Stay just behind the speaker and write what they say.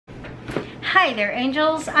Hi there,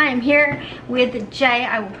 angels. I am here with Jay.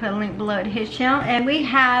 I will put a link below to his channel, and we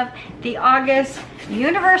have the August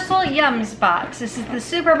Universal Yums box. This is the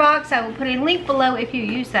super box. I will put a link below. If you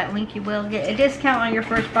use that link, you will get a discount on your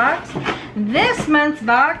first box. This month's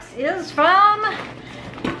box is from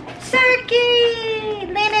Cirky.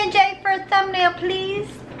 Lena and Jay for a thumbnail, please.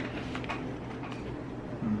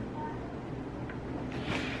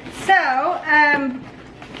 So,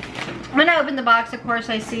 when I open the box, of course,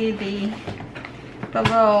 I see the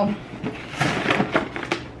little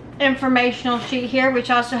informational sheet here, which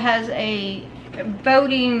also has a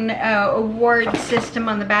voting award system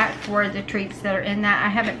on the back for the treats that are in that. I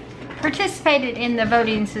haven't participated in the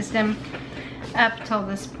voting system up till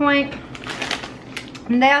this point.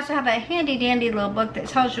 And they also have a handy dandy little book that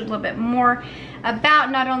tells you a little bit more about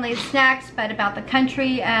not only the snacks, but about the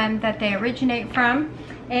country that they originate from.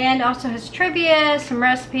 And also has trivia, some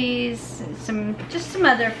recipes, just some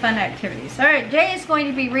other fun activities. All right, Jay is going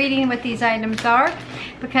to be reading what these items are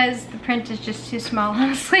because the print is just too small,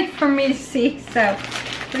 honestly, for me to see. So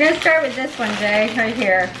we're gonna start with this one, Jay, right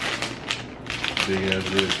here. Big ass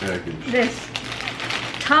red package. This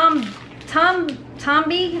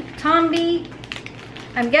Tomby.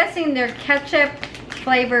 I'm guessing they're ketchup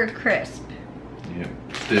flavored crisp. Yep,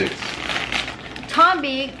 sticks.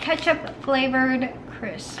 Tomby ketchup flavored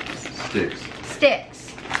crisps.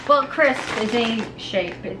 Sticks. Well, crisp is any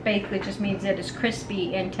shape. It basically just means it is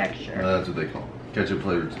crispy in texture. That's what they call it. Ketchup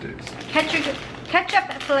flavored sticks. Ketchup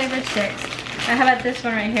flavored sticks. Now how about this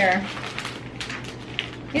one right here?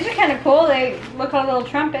 These are kind of cool. They look like little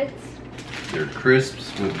trumpets. They're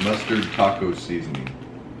crisps with mustard taco seasoning.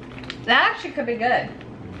 That actually could be good.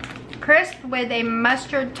 Crisp with a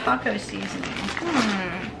mustard taco seasoning.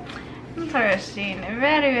 Interesting.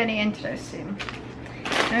 Very, very interesting.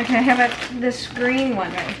 Okay, how about this green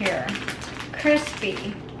one right here?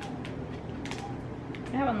 Crispy.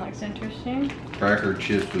 That one looks interesting. Cracker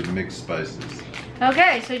chips with mixed spices.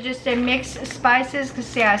 Okay, so just a mix of spices. Because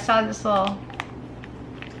see, I saw this little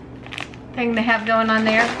thing they have going on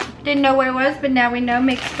there. Didn't know what it was, but now we know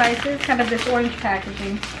mixed spices. How about this orange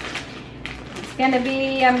packaging? It's gonna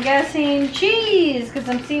be, I'm guessing, cheese. Because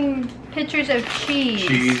I'm seeing pictures of cheese.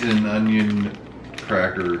 Cheese and onion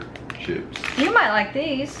cracker chips. You might like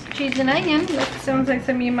these. Cheese and onion. That sounds like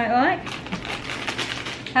something you might like.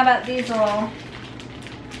 How about these little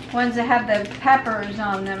ones that have the peppers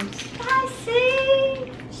on them?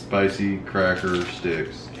 Spicy! Spicy cracker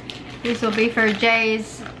sticks. These will be for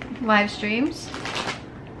Jay's live streams.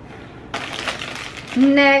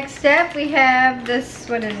 Next up we have this,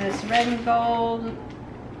 what is this? Red and gold.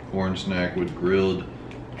 Orange snack with grilled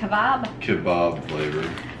Kebab flavor.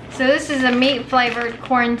 So this is a meat flavored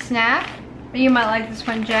corn snack. You might like this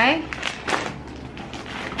one, Jay.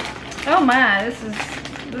 Oh my, this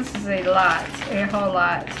is a lot, a whole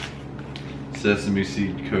lot. Sesame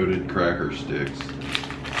seed coated cracker sticks.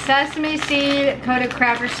 Sesame seed coated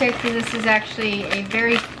cracker sticks, and this is actually a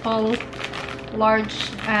very full,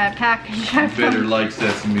 large package. Better like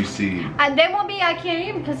sesame seed. They won't be, I can't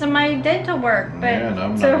eat them because of my dental work, but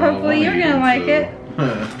Man, so hopefully you're gonna like it.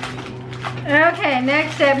 Okay,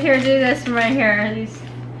 next up here, do this one right here. These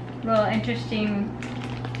little interesting,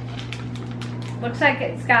 looks like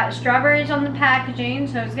it's got strawberries on the packaging,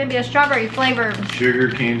 so it's gonna be a strawberry flavor. Sugar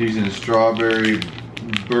candies and strawberry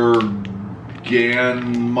bergamot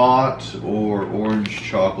or orange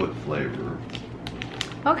chocolate flavor.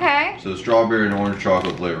 Okay. So strawberry and orange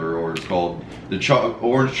chocolate flavor, or it's called,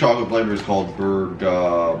 orange chocolate flavor is called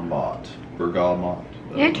bergamot.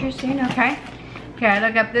 Interesting, okay. Okay,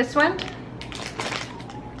 look up this one.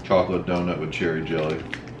 Chocolate donut with cherry jelly.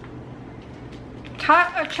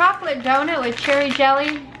 A chocolate donut with cherry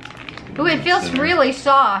jelly. Ooh, it feels really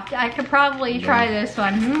soft. I could probably try this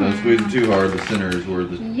one. Don't squeeze it too hard. The center is where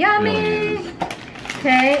the yummy filling is.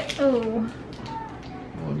 Okay. Ooh.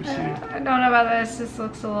 Let me see. I don't know about this. This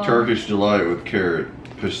looks a little. Turkish delight with carrot,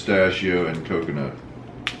 pistachio, and coconut.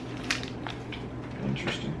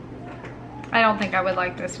 Interesting. I don't think I would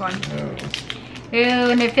like this one. No.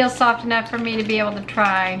 Ooh, and it feels soft enough for me to be able to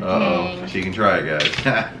try. Uh-oh. She can try it, guys.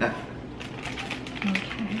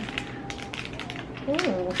 Okay.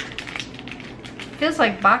 Ooh. Feels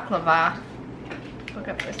like baklava. Look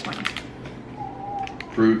up this one.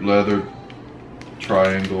 Fruit leather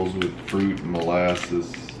triangles with fruit,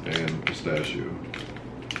 molasses, and pistachio.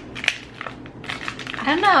 I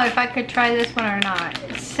don't know if I could try this one or not.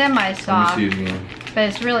 It's semi-soft, Let me see it again. but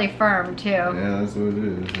it's really firm too. Yeah, that's what it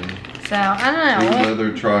is. Yeah. So, I don't know. Fruit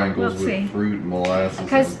leather triangles we'll see. with fruit, molasses,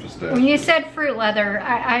 Because and pistachio. when you said fruit leather,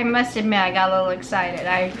 I must admit I got a little excited.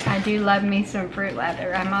 I do love me some fruit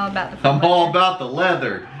leather. I'm all about the fruit I'm all leather. about the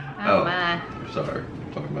leather. Oh my. Sorry,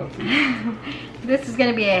 I'm talking about food. This is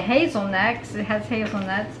gonna be a hazelnut because it has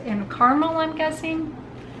hazelnuts and caramel, I'm guessing.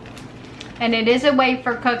 And it is a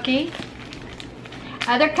wafer cookie.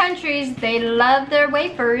 Other countries, they love their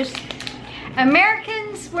wafers.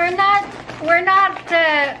 Americans, we're not so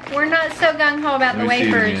gung ho about the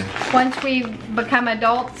wafers. Once we become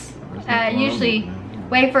adults, usually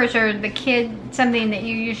wafers are something that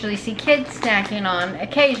you usually see kids snacking on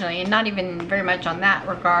occasionally, and not even very much on that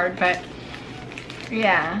regard, but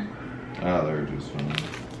yeah. Ah, they're just fun.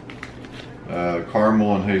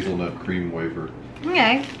 Caramel and hazelnut cream wafer.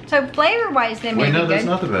 Okay, so flavor-wise, they may be no, good. that's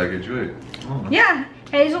not the package. Wait. Oh. Yeah,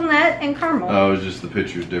 hazelnut and caramel. Oh, it's just the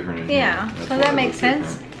picture's different. In Yeah, here. so that makes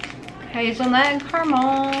sense. Hazelnut and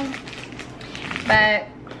caramel. But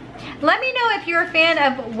let me know if you're a fan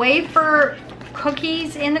of wafer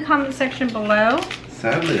cookies in the comment section below.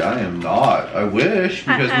 Sadly, I am not. I wish,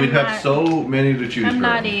 because we'd have so many to choose from. I'm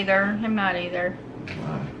not either. I'm not either.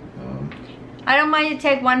 Why? I don't mind to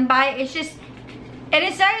take one bite. It's just, and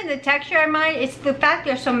it's not in the texture I mind. It's the fact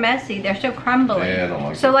they're so messy. They're so crumbly. Yeah, I don't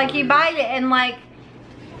like so that like you bite it and like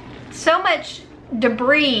so much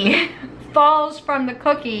debris falls from the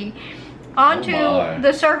cookie onto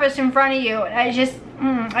the surface in front of you. I just,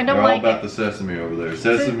 I don't like it. They're all about the sesame over there.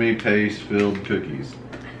 Sesame paste filled cookies.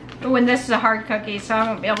 When this is a hard cookie, so I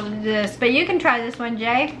won't be able to do this. But you can try this one,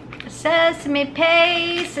 Jay. Sesame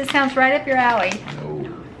paste. It sounds right up your alley. No.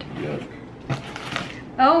 Yuck.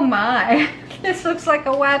 Oh my. This looks like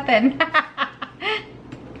a weapon.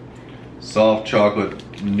 Soft chocolate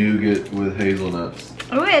nougat with hazelnuts.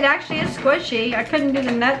 Oh, it actually is squishy. I couldn't do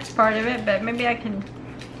the nuts part of it, but maybe I can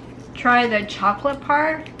try the chocolate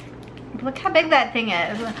part. Look how big that thing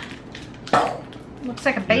is. Looks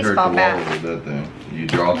like a baseball bat. With that thing. You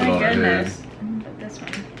drop it on your head. Put this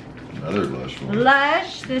one. Another Lush one.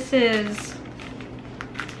 Lush. This is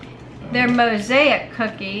their mosaic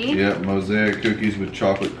cookie. Yeah, mosaic cookies with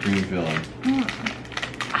chocolate cream filling.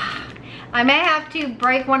 I may have to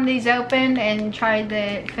break one of these open and try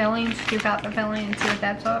the filling, scoop out the filling and see what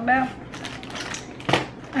that's all about.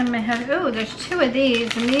 I may have, oh, there's two of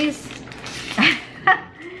these, and these,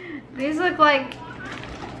 these look like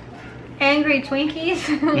angry Twinkies.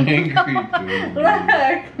 Angry Twinkies.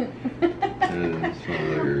 Look. That is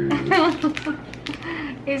hilarious.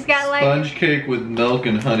 He's got like sponge cake with milk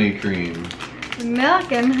and honey cream.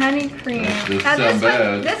 Milk and honey cream. That doesn't sound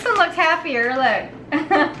bad. This one looks happier, look.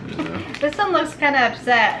 Yeah. This one looks kind of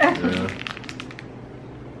upset. Yeah.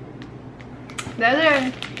 Those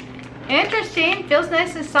are interesting. Feels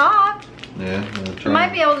nice and soft. Yeah, You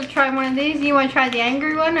might be able to try one of these. You want to try the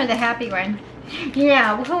angry one or the happy one?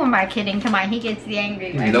 Yeah, well, who am I kidding? Come on, he gets the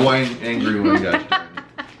angry one. No angry one, guys.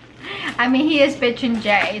 I mean, he is bitchin'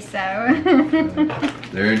 Jay, so.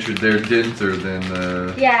 They're denser than.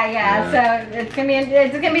 Yeah. So it's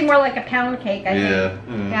gonna be more like a pound cake, I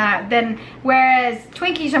think. Yeah. Then whereas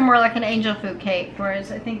Twinkies are more like an angel food cake,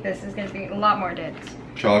 whereas I think this is gonna be a lot more dense.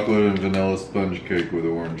 Chocolate and vanilla sponge cake with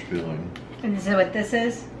orange filling. And this is what this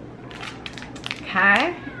is.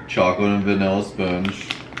 Okay. Chocolate and vanilla sponge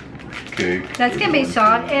cake. That's gonna be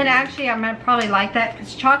soft, and actually I'm gonna probably like that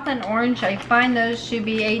because chocolate and orange, I find those to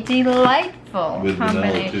be a delightful with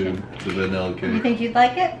combination. Vanilla too. The vanilla cake. You think you'd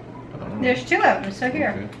like it? There's two of them, so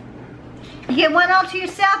here. Okay. You get one all to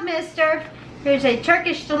yourself, mister. Here's a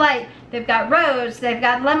Turkish delight. They've got rose, they've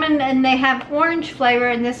got lemon, and they have orange flavor,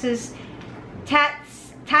 and this is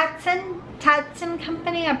Tatsen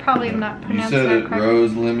Company. I probably am not pronouncing that correctly. You said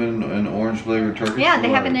rose, lemon, and orange flavored Turkish delight? Yeah, they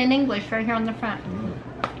have it in English right here on the front.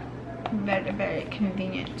 Very, very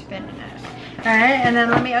convenient. Very nice. Alright, and then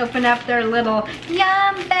let me open up their little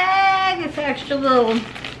yum bag. It's an extra little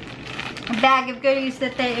bag of goodies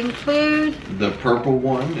that they include. The purple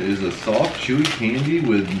one is a soft, chewy candy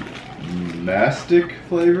with mastic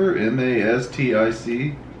flavor.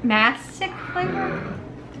 M-A-S-T-I-C. Mastic flavor? Yeah.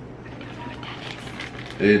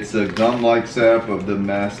 It's a gum-like sap of the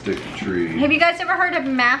mastic tree. Have you guys ever heard of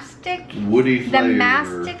mastic? Woody flavor. The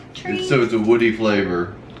mastic tree? So it's a woody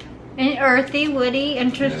flavor. And earthy, woody,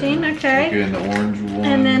 interesting, okay. Okay, and the orange one.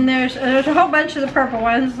 And then there's a whole bunch of the purple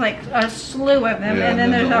ones, like a slew of them. Yeah, and then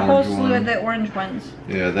there's a whole slew one. of the orange ones.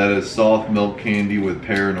 Yeah, that is soft milk candy with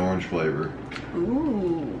pear and orange flavor.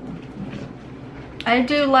 Ooh. I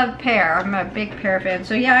do love pear. I'm a big pear fan.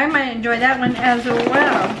 So yeah, I might enjoy that one as well.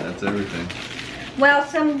 That's everything. Well,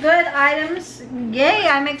 some good items. Yay,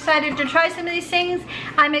 I'm excited to try some of these things.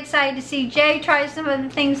 I'm excited to see Jay try some of the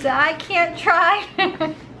things that I can't try.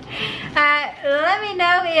 Let me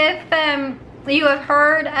know if you have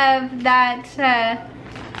heard of that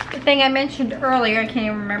thing I mentioned earlier. I can't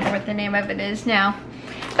even remember what the name of it is now.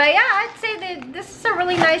 But But yeah, I'd say that this is a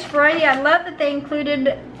really nice variety. I love that they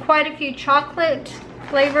included quite a few chocolate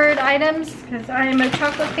flavored items because I am a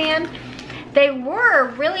chocolate fan. They were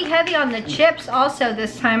really heavy on the chips also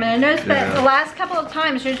this time, and I noticed that the last couple of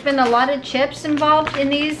times there's been a lot of chips involved in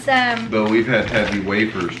these. But we've had heavy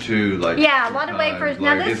wafers too, like yeah, a lot of wafers.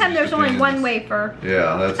 Now this time there's only one wafer.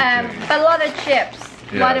 Yeah, that's a change. But a lot of chips,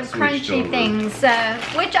 a lot of crunchy over. things,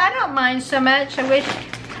 which I don't mind so much. I wish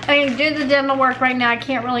I mean do the dental work right now. I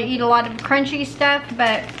can't really eat a lot of crunchy stuff,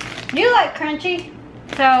 but I do like crunchy,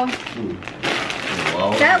 so. Ooh.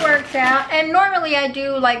 That works out. And normally I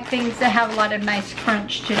do like things that have a lot of nice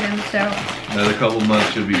crunch to them, so. Another couple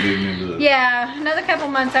months you'll be digging into this. Yeah, another couple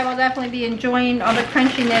months I will definitely be enjoying all the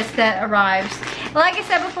crunchiness that arrives. Like I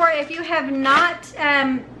said before, if you have not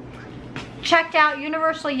checked out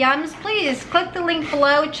Universal Yums, please click the link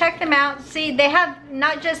below, check them out. See, they have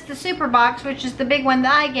not just the super box, which is the big one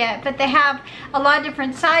that I get, but they have a lot of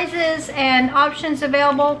different sizes and options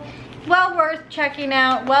available. Well worth checking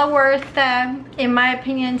out, well worth, in my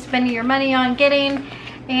opinion, spending your money on getting.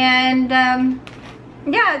 And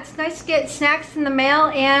yeah, it's nice to get snacks in the mail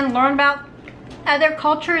and learn about other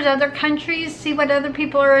cultures, other countries, see what other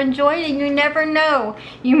people are enjoying, and you never know.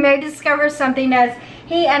 You may discover something, as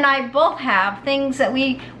he and I both have, things that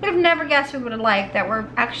we would have never guessed we would have liked that were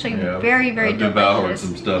actually very, very delicious. Devoured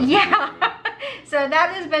some stuff. Yeah. So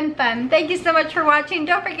that has been fun. Thank you so much for watching.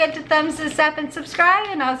 Don't forget to thumbs this up and subscribe,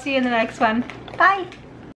 and I'll see you in the next one. Bye.